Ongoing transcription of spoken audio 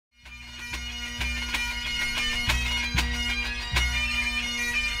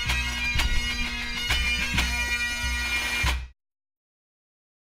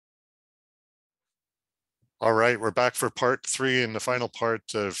All right, we're back for part 3 and the final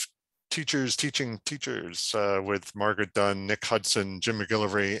part of Teachers Teaching Teachers with Margaret Dunn, Nick Hudson, Jim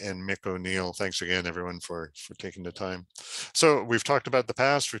McGillivray, and Mick O'Neill. Thanks again, everyone, for taking the time. So we've talked about the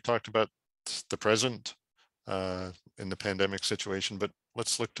past, we've talked about the present in the pandemic situation, but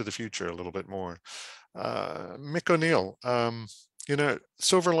let's look to the future a little bit more. Mick O'Neill,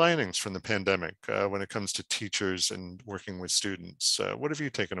 silver linings from the pandemic when it comes to teachers and working with students. What have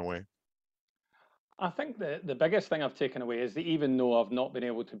you taken away? I think the biggest thing I've taken away is that even though I've not been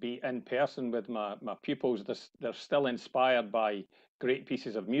able to be in person with my pupils, they're still inspired by great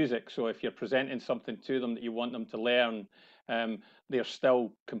pieces of music. So if you're presenting something to them that you want them to learn, they're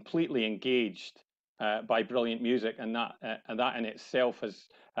still completely engaged by brilliant music, and that in itself has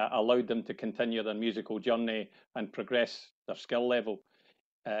allowed them to continue their musical journey and progress their skill level.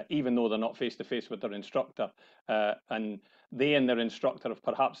 Even though they're not face to face with their instructor. And they and their instructor have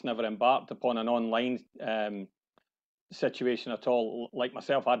perhaps never embarked upon an online situation at all. Like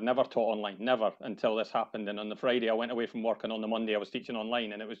myself, I'd never taught online, never, until this happened. And on the Friday, I went away from work, and on the Monday, I was teaching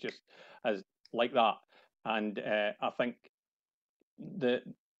online, and it was just as like that. And I think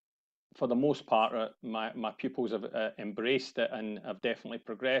for the most part, my pupils have embraced it and have definitely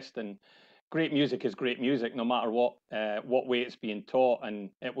progressed. And great music is great music, no matter what way it's being taught,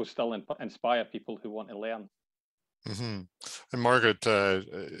 and it will still inspire people who want to learn. Mm-hmm. And Margaret,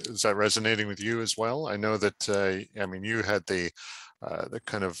 is that resonating with you as well? I know that, you had the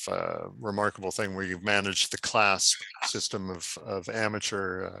kind of remarkable thing where you've managed the class system of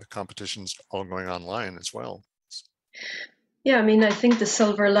amateur competitions all going online as well. Yeah, I mean, I think the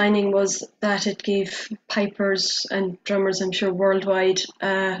silver lining was that it gave pipers and drummers, I'm sure worldwide,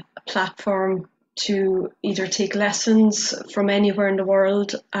 a platform to either take lessons from anywhere in the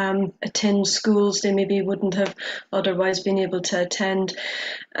world, attend schools they maybe wouldn't have otherwise been able to attend,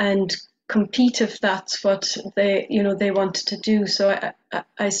 and compete if that's what they wanted to do. So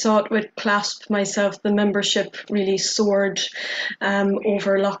I saw it with CLASP myself. The membership really soared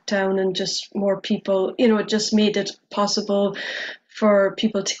over lockdown, and just more people, it just made it possible for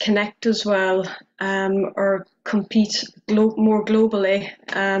people to connect as well, or compete more globally,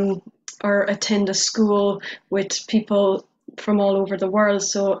 or attend a school with people from all over the world.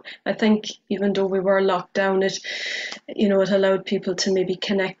 So I think even though we were locked down, it allowed people to maybe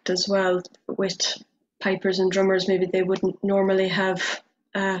connect as well with pipers and drummers maybe they wouldn't normally have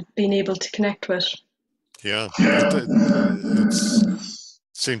been able to connect with. Yeah, it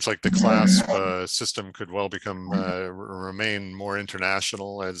seems like the CLASP system could well become remain more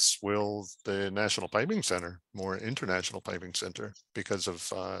international, as will the National Piping Center, more international piping center, because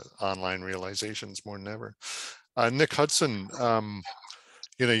of online realizations more than ever. Nick Hudson,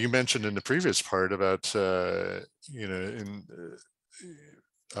 you mentioned in the previous part about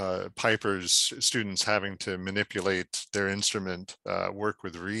pipers, students having to manipulate their instrument, work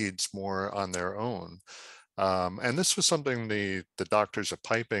with reeds more on their own. And this was something the Doctors of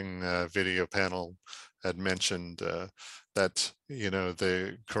Piping video panel had mentioned, that,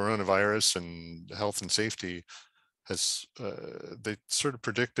 the coronavirus and health and safety has, they sort of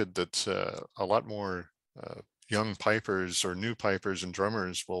predicted that a lot more young pipers or new pipers and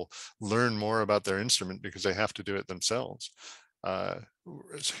drummers will learn more about their instrument because they have to do it themselves.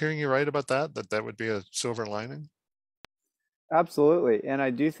 Is hearing you right about that would be a silver lining? Absolutely. And I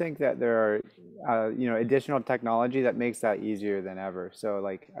do think that there are, additional technology that makes that easier than ever. So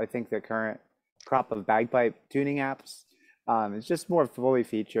like, I think the current crop of bagpipe tuning apps is just more fully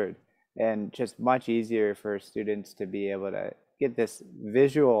featured and just much easier for students to be able to get this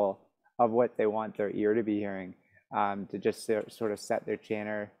visual of what they want their ear to be hearing, to just sort of set their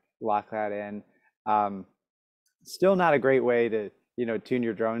chanter, lock that in. Still not a great way to, tune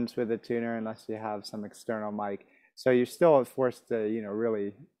your drones with a tuner unless you have some external mic. So you're still forced to,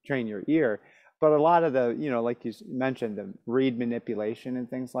 really train your ear. But a lot of the, like you mentioned, the reed manipulation and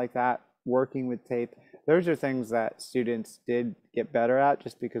things like that, working with tape, those are things that students did get better at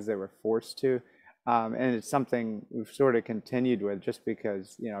just because they were forced to. And it's something we've sort of continued with just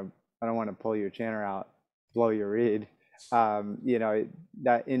because, I don't want to pull your chanter out, blow your reed.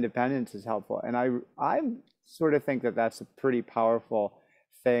 That independence is helpful. And I sort of think that that's a pretty powerful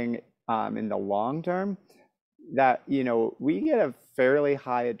thing in the long term. That we get a fairly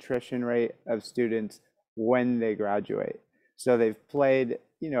high attrition rate of students when they graduate. So they've played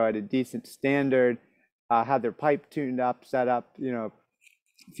at a decent standard, had their pipe tuned up, set up a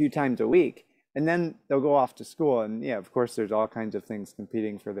few times a week, and then they'll go off to school. And yeah, of course, there's all kinds of things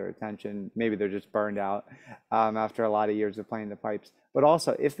competing for their attention. Maybe they're just burned out after a lot of years of playing the pipes. But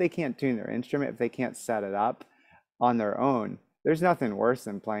also, if they can't tune their instrument, if they can't set it up on their own, there's nothing worse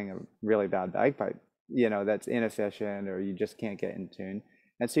than playing a really bad bagpipe. you know, that's inefficient or you just can't get in tune.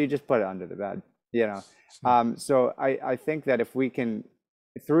 And so you just put it under the bed, you know. So I think that if we can,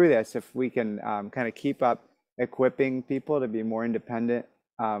 through this, if we can kind of keep up equipping people to be more independent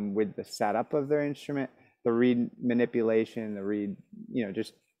with the setup of their instrument, the reed manipulation, the reed, you know,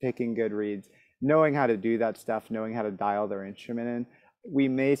 just picking good reeds, knowing how to do that stuff, knowing how to dial their instrument in, we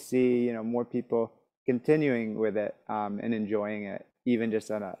may see, you know, more people continuing with it and enjoying it, even just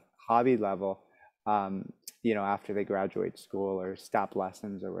on a hobby level, you know, after they graduate school or stop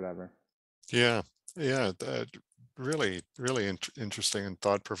lessons or whatever. Yeah, yeah, really, really interesting and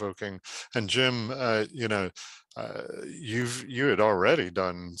thought-provoking. And Jim, you know, you had already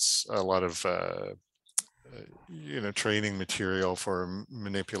done a lot of you know, training material for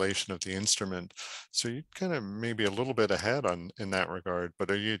manipulation of the instrument, so you kind of maybe a little bit ahead on in that regard.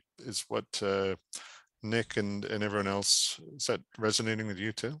 But is what Nick and everyone else, is that resonating with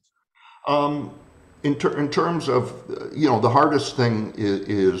you too? Um, in terms of, you know, the hardest thing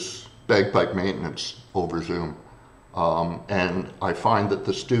is bagpipe maintenance over Zoom. And I find that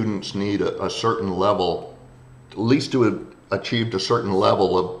the students need a certain level, at least to have achieved a certain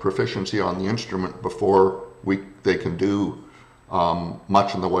level of proficiency on the instrument before they can do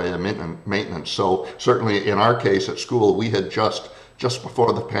much in the way of maintenance. So certainly in our case at school, we had just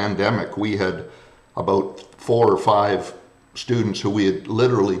before the pandemic, we had about 4 or 5 students who we had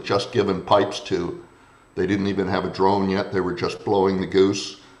literally just given pipes to. They didn't even have a drone yet. They were just blowing the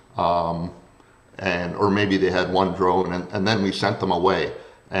goose. Or maybe they had one drone, and then we sent them away.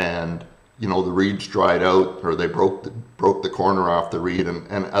 And, you know, the reeds dried out, or they broke the corner off the reed. And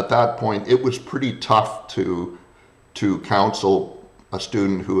at that point, it was pretty tough to counsel a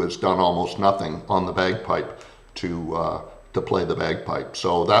student who has done almost nothing on the bagpipe to play the bagpipe.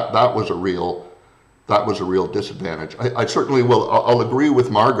 So that was a real disadvantage. I certainly will. I'll agree with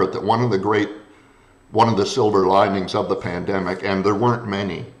Margaret that one of the silver linings of the pandemic, and there weren't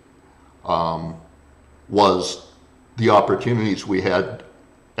many, was the opportunities we had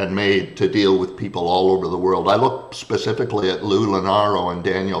and made to deal with people all over the world. I look specifically at Lou Lenaro and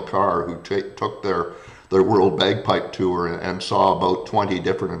Daniel Carr, who took their World Bagpipe Tour and saw about 20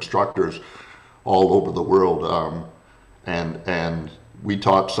 different instructors all over the world. And we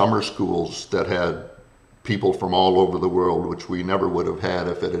taught summer schools that had people from all over the world, which we never would have had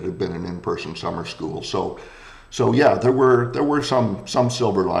if it had been an in-person summer school. So yeah, there were some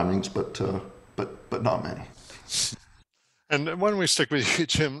silver linings, but not many. And why don't we stick with you,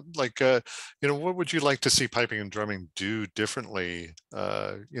 Jim? Like, you know, what would you like to see piping and drumming do differently,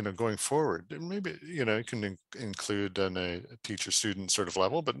 you know, going forward? And maybe, you know, you can include on a teacher-student sort of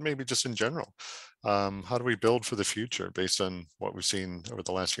level, but maybe just in general. How do we build for the future based on what we've seen over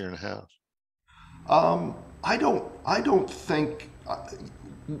the last year and a half? I don't think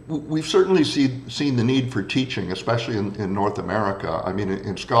we've certainly seen the need for teaching, especially in North America. I mean,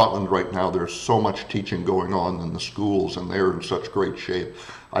 in Scotland right now, there's so much teaching going on in the schools, and they're in such great shape.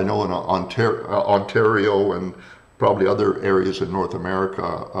 I know in Ontario and probably other areas in North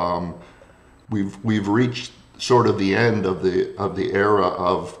America, we've reached sort of the end of the era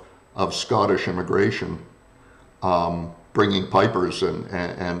of Scottish immigration. Bringing pipers and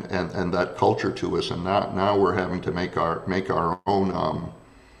that culture to us, and now we're having to make our own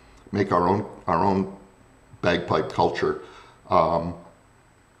bagpipe culture.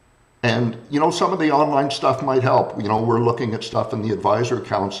 And you know, some of the online stuff might help. You know, we're looking at stuff in the Advisor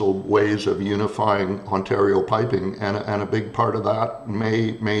Council, ways of unifying Ontario piping, and a big part of that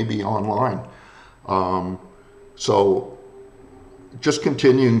may be online. So just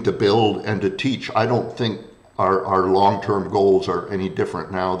continuing to build and to teach. I don't think our long-term goals are any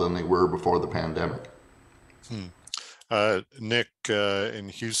different now than they were before the pandemic. Nick, in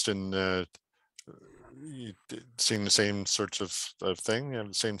Houston, you seeing the same sorts of thing? You have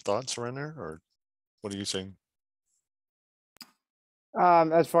the same thoughts around there, or what are you saying?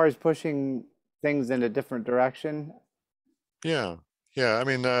 As far as pushing things in a different direction. Yeah. I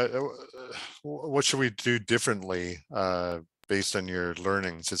mean, what should we do differently based on your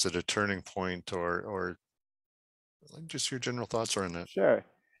learnings? Is it a turning point, or just your general thoughts around that? Sure.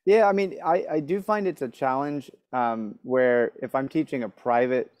 Yeah, I mean, I do find it's a challenge where if I'm teaching a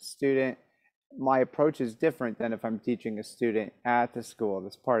private student, my approach is different than if I'm teaching a student at the school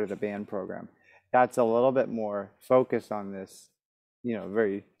that's part of the band program. That's a little bit more focused on this, you know,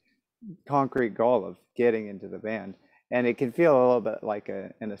 very concrete goal of getting into the band. And it can feel a little bit like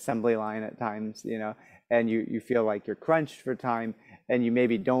an assembly line at times, you know, and you feel like you're crunched for time, and you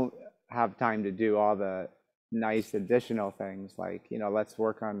maybe don't have time to do all the nice additional things like, you know, let's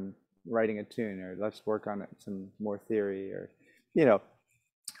work on writing a tune, or let's work on some more theory, or, you know,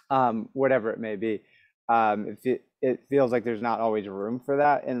 whatever it may be. it feels like there's not always room for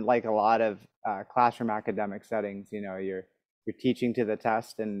that. And like a lot of classroom academic settings, you're teaching to the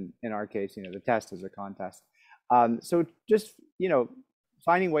test, and in our case, the test is a contest. So just,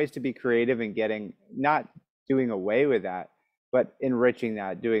 finding ways to be creative and not doing away with that, but enriching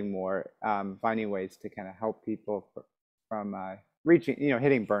that, doing more, finding ways to kind of help people from reaching,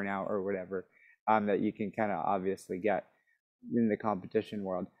 hitting burnout or whatever, that you can kind of obviously get in the competition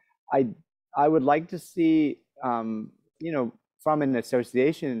world. I would like to see, from an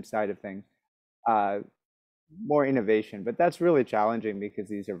association side of things, more innovation, but that's really challenging because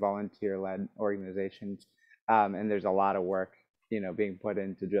these are volunteer-led organizations, and there's a lot of work, being put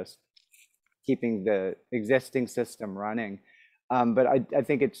into just keeping the existing system running. But I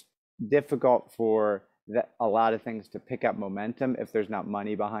think it's difficult for a lot of things to pick up momentum if there's not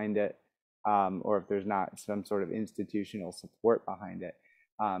money behind it, or if there's not some sort of institutional support behind it.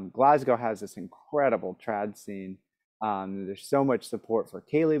 Glasgow has this incredible trad scene. There's so much support for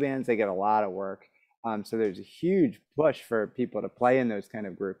Ceilidh bands. They get a lot of work. So there's a huge push for people to play in those kind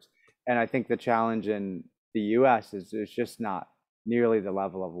of groups. And I think the challenge in the US is there's just not nearly the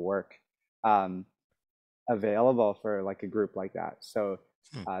level of work available for like a group like that. So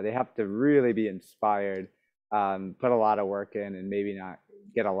they have to really be inspired, put a lot of work in, and maybe not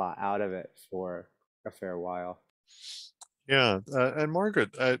get a lot out of it for a fair while. Yeah, and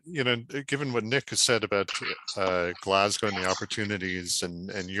Margaret, given what Nick has said about Glasgow and the opportunities,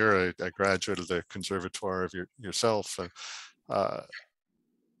 and you're a graduate of the conservatoire of yourself,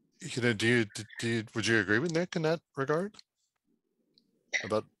 would you agree with Nick in that regard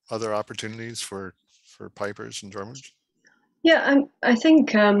about other opportunities for pipers and drummers? Yeah, I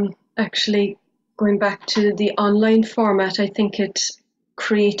think actually going back to the online format, I think it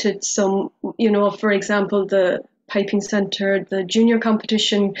created some, for example, the Piping Centre, the junior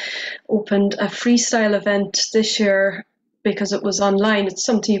competition opened a freestyle event this year because it was online. It's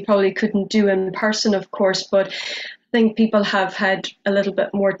something you probably couldn't do in person, of course, but I think people have had a little bit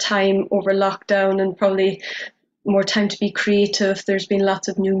more time over lockdown and probably more time to be creative. There's been lots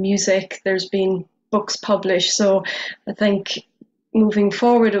of new music, there's been books published. So I think moving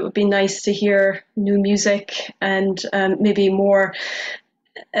forward, it would be nice to hear new music and maybe more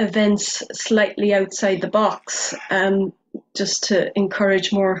events slightly outside the box, just to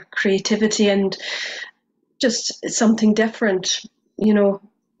encourage more creativity and just something different.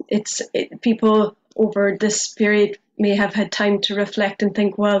 People over this period may have had time to reflect and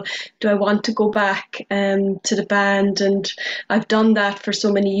think, well, do I want to go back to the band? And I've done that for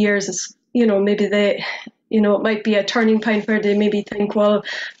so many years. It's, maybe it might be a turning point where they maybe think, well,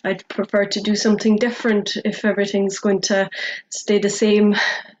 I'd prefer to do something different if everything's going to stay the same.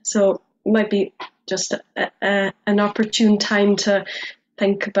 So it might be just an opportune time to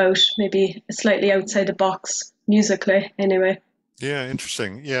think about maybe slightly outside the box musically, anyway. Yeah,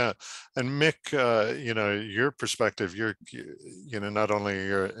 interesting. Yeah, and Mick, your perspective, you're not only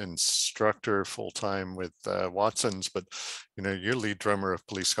you're an instructor full time with Watson's, but you're lead drummer of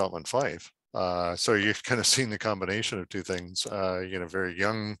Police Scotland 5. So you've kind of seen the combination of two things. Very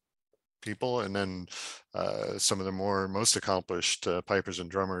young people, and then some of the most accomplished pipers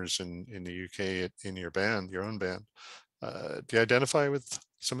and drummers in the UK in your own band. Do you identify with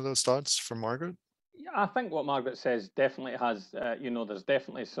some of those thoughts from Margaret? Yeah, I think what Margaret says definitely has, there's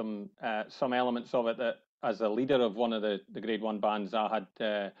definitely some elements of it that, as a leader of one of the Grade 1 bands, I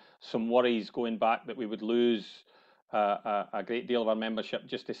had some worries going back that we would lose a great deal of our membership,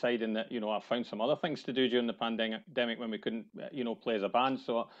 just deciding that, I found some other things to do during the pandemic when we couldn't, play as a band.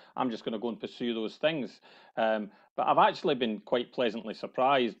 So I'm just going to go and pursue those things. But I've actually been quite pleasantly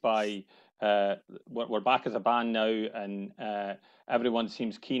surprised by we're back as a band now, and everyone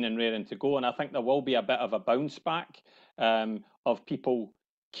seems keen and raring to go. And I think there will be a bit of a bounce back of people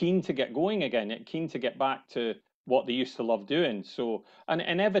keen to get going again, keen to get back to what they used to love doing. So, and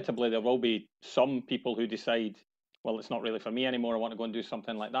inevitably there will be some people who decide, well, it's not really for me anymore, I want to go and do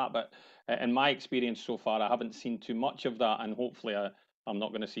something like that. But in my experience so far, I haven't seen too much of that, and hopefully I'm not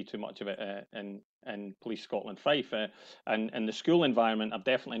going to see too much of it in Police Scotland 5. And in the school environment, I've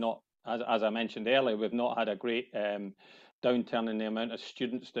definitely not, as I mentioned earlier, we've not had a great downturn in the amount of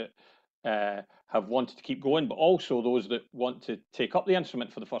students that have wanted to keep going, but also those that want to take up the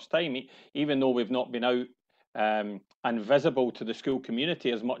instrument for the first time, even though we've not been out and visible to the school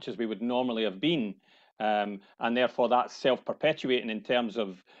community as much as we would normally have been. And therefore that's self-perpetuating in terms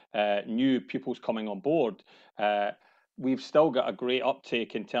of new pupils coming on board. We've still got a great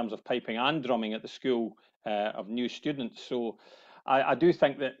uptake in terms of piping and drumming at the school of new students. So I do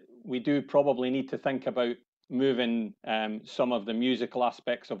think that we do probably need to think about moving some of the musical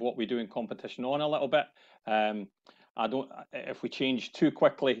aspects of what we do in competition on a little bit. I don't, if we change too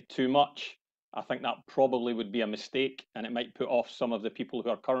quickly, too much, I think that probably would be a mistake, and it might put off some of the people who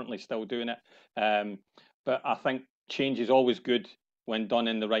are currently still doing it. But I think change is always good when done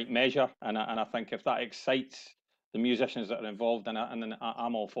in the right measure, and I think if that excites the musicians that are involved, and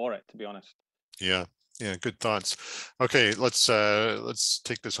I'm all for it, to be honest. Yeah, yeah, good thoughts. Okay, let's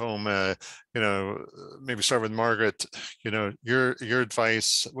take this home. Maybe start with Margaret. Your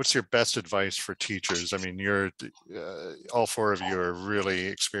advice. What's your best advice for teachers? I mean, you're all four of you are really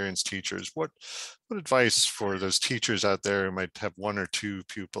experienced teachers. What advice for those teachers out there who might have one or two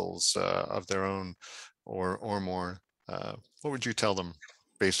pupils of their own, or more? What would you tell them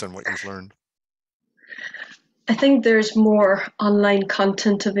based on what you've learned? I think there's more online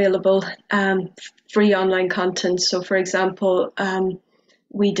content available, free online content. So, for example,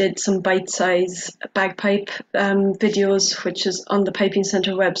 we did some bite-size bagpipe videos, which is on the Piping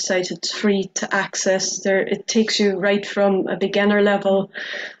Centre website. It's free to access. It takes you right from a beginner level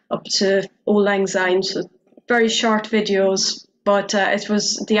up to Auld Lang Syne. So very short videos, but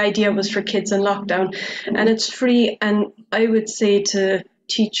the idea was for kids in lockdown, and it's free. And I would say to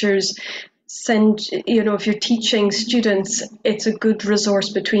teachers, if you're teaching students, it's a good resource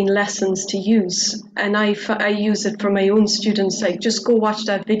between lessons to use. And I use it for my own students. Like, just go watch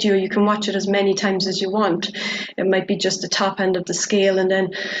that video. You can watch it as many times as you want. It might be just the top end of the scale, and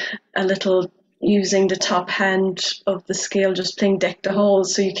then a little using the top hand of the scale, just playing Deck the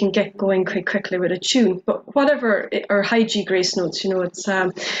Halls, so you can get going quite quickly with a tune. But whatever, or high G grace notes,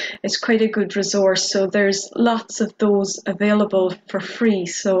 it's quite a good resource. So there's lots of those available for free.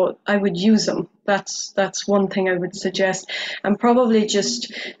 So I would use them. That's one thing I would suggest. And probably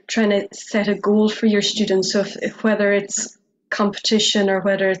just trying to set a goal for your students. So if whether it's competition or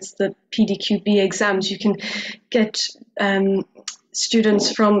whether it's the PDQB exams, you can get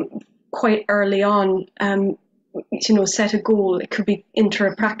students from quite early on, set a goal. It could be enter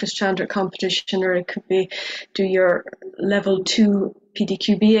a practice chanter competition, or it could be do your level 2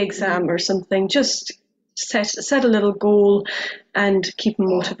 PDQB exam or something. Just set a little goal and keep them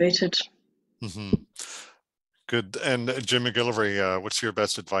motivated. Mm-hmm. Good. And Jim McGillivray, what's your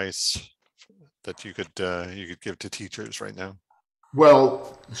best advice that you could give to teachers right now?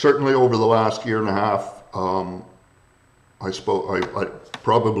 Well, certainly over the last year and a half,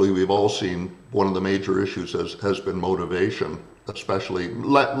 probably we've all seen one of the major issues has been motivation, especially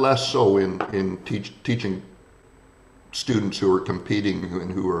less so in teaching students who are competing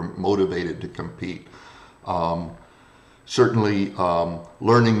and who are motivated to compete. Certainly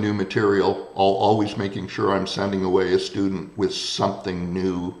learning new material, always making sure I'm sending away a student with something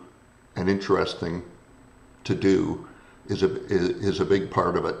new and interesting to do is a big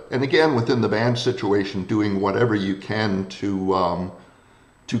part of it. And again, within the band situation, doing whatever you can to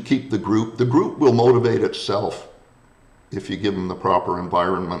keep the group will motivate itself if you give them the proper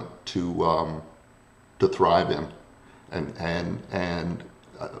environment to thrive in. And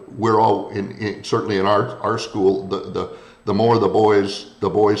we're all certainly in our school, the more the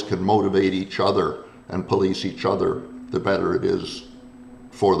boys can motivate each other and police each other, the better it is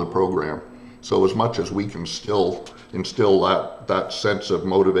for the program. So as much as we can still instill that sense of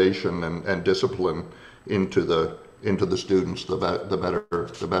motivation and discipline into the students, the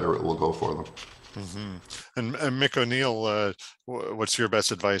better it will go for them. Mm-hmm. And Mick O'Neill, what's your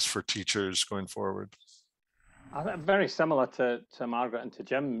best advice for teachers going forward? I think very similar to Margaret and to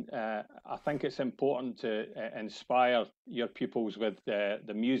Jim. I think it's important to inspire your pupils with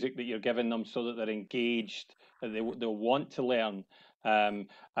the music that you're giving them, so that they're engaged, that they'll want to learn. And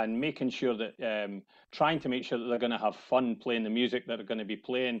making sure that trying to make sure that they're going to have fun playing the music that they're going to be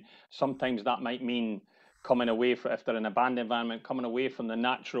playing. Sometimes that might mean coming away from, if they're in a band environment, coming away from the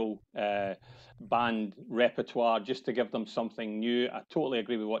natural band repertoire, just to give them something new. I totally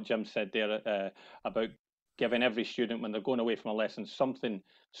agree with what Jim said there about giving every student, when they're going away from a lesson, something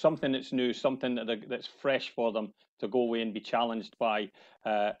that's new, something that's fresh for them to go away and be challenged by,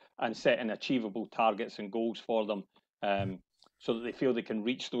 and setting achievable targets and goals for them. So that they feel they can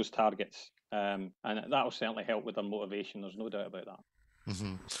reach those targets, and that will certainly help with their motivation. There's no doubt about that.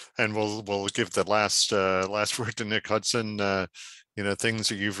 Mm-hmm. And we'll give the last word to Nick Hudson. Things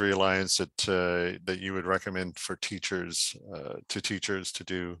that you've realized that you would recommend for teachers to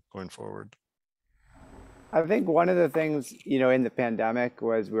do going forward. I think one of the things, in the pandemic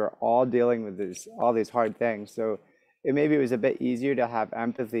was we were all dealing with all these hard things. So maybe it was a bit easier to have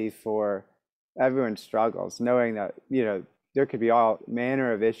empathy for everyone's struggles, knowing that, there could be all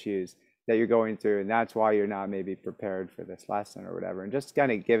manner of issues that you're going through, and that's why you're not maybe prepared for this lesson or whatever. And just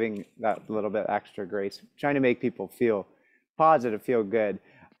kind of giving that little bit extra grace, trying to make people feel positive, feel good.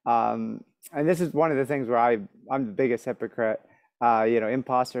 And this is one of the things where I'm the biggest hypocrite.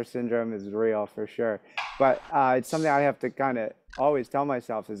 Imposter syndrome is real for sure, but it's something I have to kind of always tell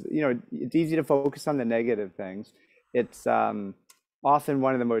myself is, it's easy to focus on the negative things. It's often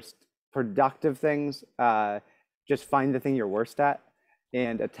one of the most productive things. Just find the thing you're worst at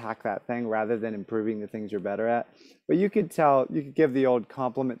and attack that thing rather than improving the things you're better at. But you could give the old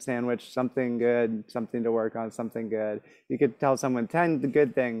compliment sandwich, something good, something to work on, something good. You could tell someone 10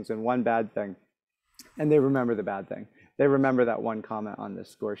 good things and one bad thing, and they remember the bad thing. They remember that one comment on the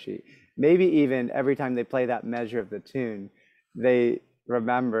score sheet. Maybe even every time they play that measure of the tune, they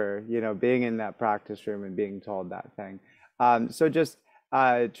remember, being in that practice room and being told that thing. So just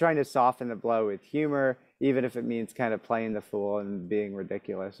trying to soften the blow with humor, even if it means kind of playing the fool and being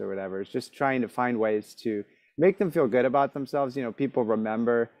ridiculous or whatever. It's just trying to find ways to make them feel good about themselves. People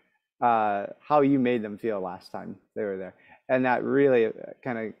remember how you made them feel last time they were there. And that really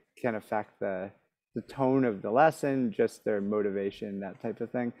kind of can affect the tone of the lesson, just their motivation, that type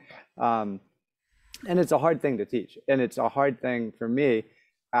of thing. And it's a hard thing to teach. And it's a hard thing for me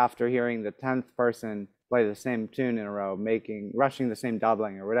after hearing the 10th person play the same tune in a row, rushing the same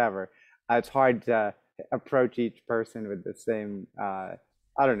doubling or whatever. It's hard to approach each person with the same,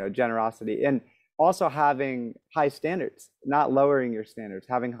 generosity. And also having high standards, not lowering your standards,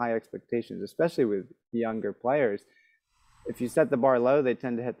 having high expectations, especially with younger players. If you set the bar low, they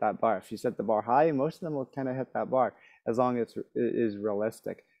tend to hit that bar. If you set the bar high, most of them will kind of hit that bar as long as it is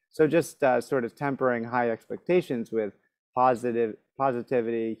realistic. So just sort of tempering high expectations with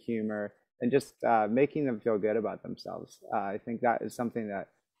positivity, humor, and just making them feel good about themselves. I think that is something that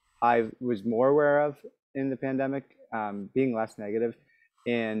I was more aware of in the pandemic, being less negative,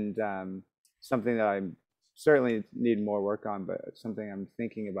 and something that I certainly need more work on, but something I'm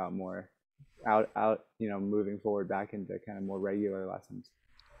thinking about more moving forward back into kind of more regular lessons.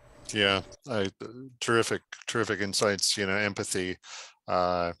 Yeah, terrific insights, empathy,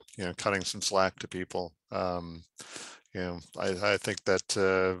 cutting some slack to people. I think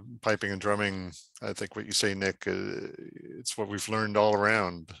that piping and drumming, I think what you say, Nick, it's what we've learned all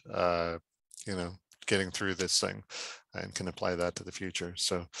around, getting through this thing, and can apply that to the future.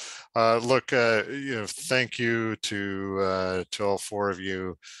 So look, thank you to all four of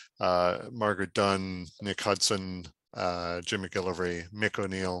you, Margaret Dunn, Nick Hudson, Jim McGillivray, Mick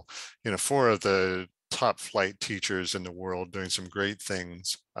O'Neill, four of the top flight teachers in the world doing some great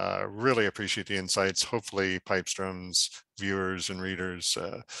things. Really appreciate the insights. Hopefully Pipes Drums viewers and readers,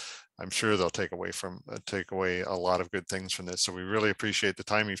 I'm sure they'll take away a lot of good things from this. So we really appreciate the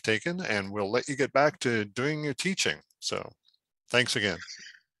time you've taken, and we'll let you get back to doing your teaching. So thanks again.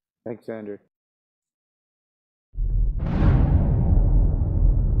 Thanks, Andrew.